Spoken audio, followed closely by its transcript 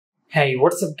Hey,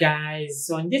 what's up guys?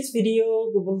 So in this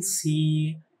video, we will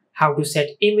see how to set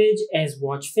image as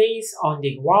watch face on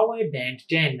the Huawei Band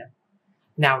 10.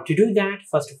 Now to do that,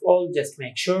 first of all, just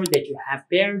make sure that you have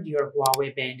paired your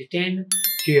Huawei Band 10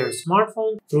 to your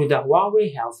smartphone through the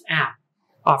Huawei Health app.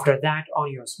 After that,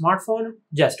 on your smartphone,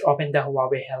 just open the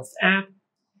Huawei Health app,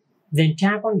 then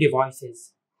tap on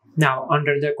Devices. Now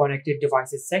under the Connected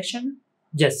Devices section,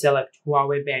 just select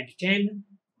Huawei Band 10.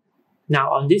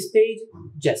 Now on this page,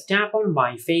 just tap on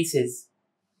My Faces.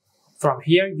 From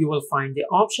here, you will find the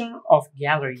option of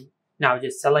Gallery. Now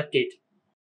just select it.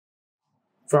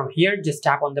 From here, just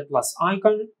tap on the plus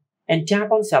icon and tap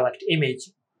on Select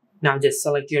Image. Now just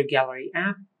select your Gallery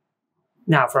app.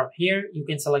 Now from here, you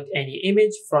can select any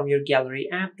image from your Gallery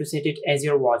app to set it as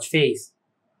your watch face.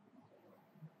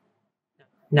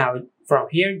 Now from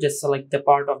here, just select the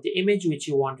part of the image which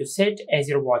you want to set as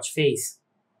your watch face.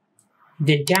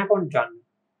 Then tap on Done.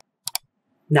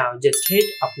 Now just hit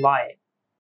Apply.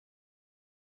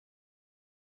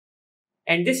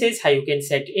 And this is how you can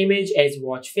set image as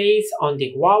watch face on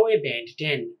the Huawei Band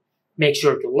 10. Make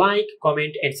sure to like,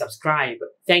 comment and subscribe.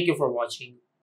 Thank you for watching.